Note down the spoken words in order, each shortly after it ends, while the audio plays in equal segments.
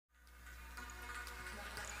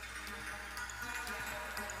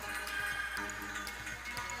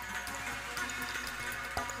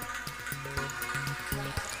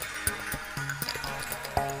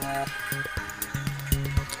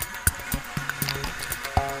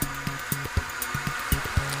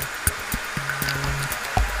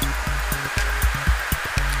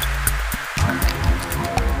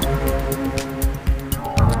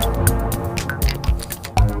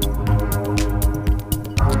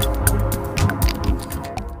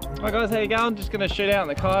Hi guys, how you going? Just going to shoot out in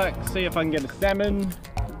the kayak, see if I can get a salmon.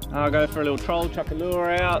 I'll go for a little troll, chuck a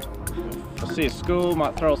lure out. I'll see a school,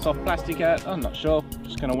 might throw a soft plastic at. I'm not sure,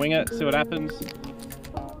 just going to wing it, see what happens.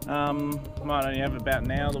 Might only have about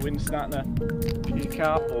an hour, the wind's starting to pick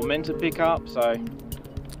up, or meant to pick up, so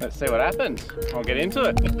let's see what happens. I'll get into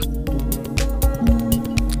it.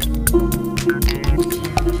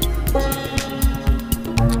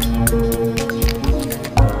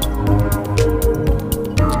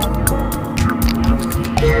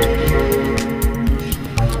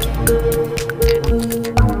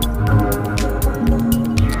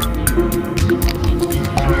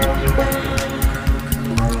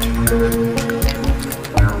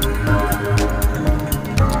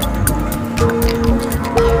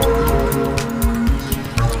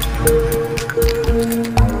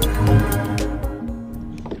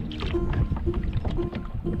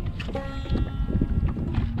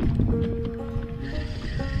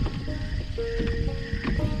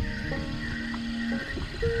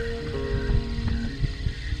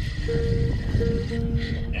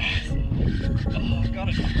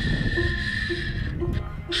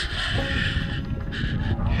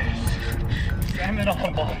 Salmon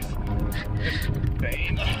on, boys.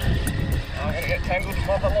 Bean. I'm gonna get tangled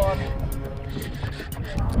by the line.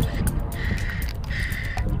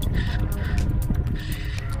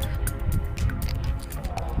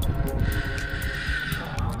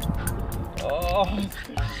 Oh,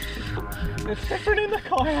 it's different in the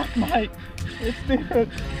kayak, mate. It's different.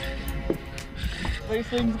 These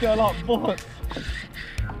things go like bullets.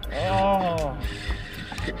 Oh.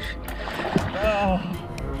 Oh.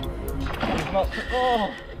 It's not.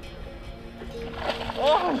 Oh.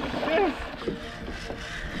 Oh, shit.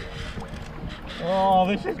 Oh,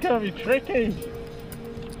 this is going to be tricky.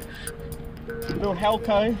 Little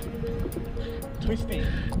Halco. Twisty.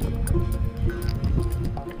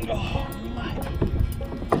 Oh, mate.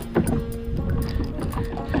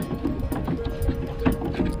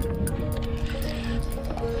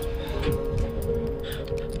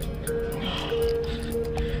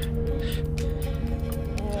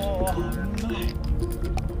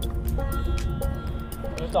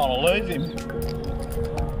 I don't want to lose him.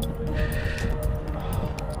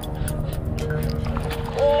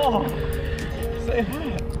 Oh, see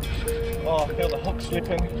that? Oh, I feel the hook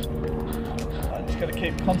slipping. I just got to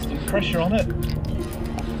keep constant pressure on it.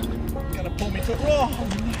 It's going to pull me to. Oh,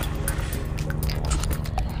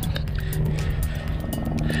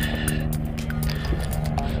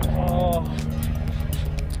 oh,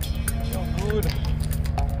 so good.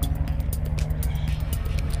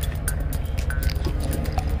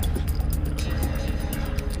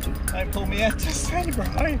 Don't pull me out to sea, bro.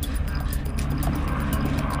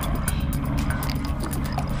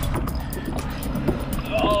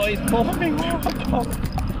 Oh, he's pulling me well on top. Oh,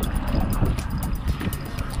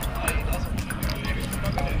 he doesn't do it. He's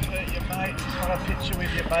not going to hurt you, mate. Just want to pitch you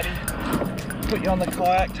with you, buddy. Put you on the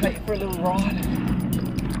kayak, take you for a little ride.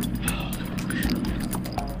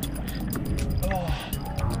 Oh,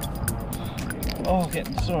 oh,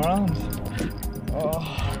 getting sore arms.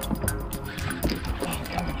 Oh.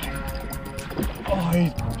 Oh,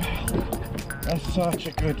 that's such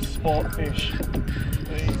a good sport fish.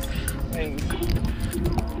 These things,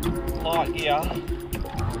 light gear,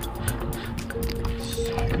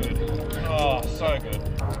 so good. Oh, so good.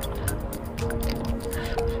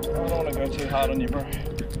 I don't want to go too hard on you, bro. Oh,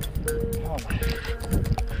 mate.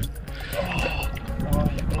 Oh,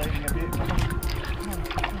 you're bleeding a bit.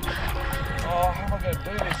 Oh, how am I going to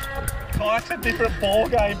do this? Kayak's a different ball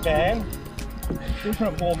game, man.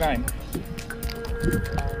 Different ball game.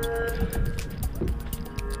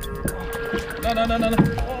 No, no, no, no, no.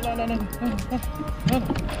 Oh, no, no, no, no, no, no.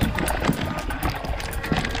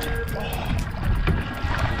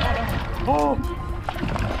 Oh.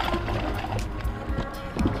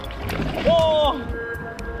 Oh.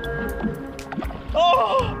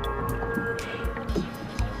 Oh.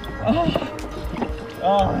 Oh.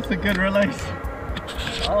 Oh, that's a good release.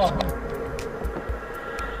 Oh.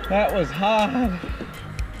 That was hard.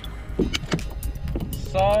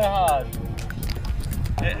 So hard.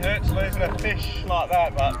 It hurts losing a fish like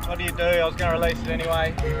that, but what do you do? I was going to release it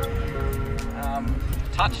anyway.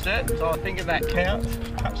 Touched it, so I was thinking that counts.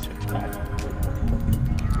 Touched it too.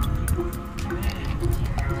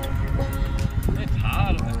 It's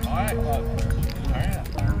hard on the kayak, so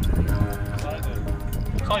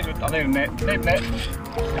good. So good. I need a net. Need net.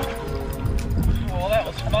 Well, that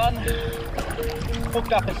was fun.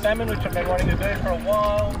 Hooked up a salmon, which I've been wanting to do for a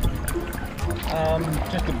while.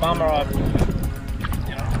 Just a bummer, I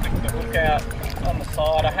flicked the hook out on the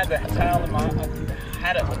side. I had the tail in my, I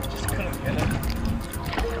had it, but just couldn't get it.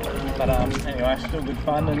 But anyway, still good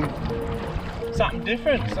fun and something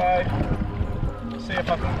different, so see if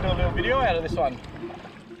I can do a little video out of this one.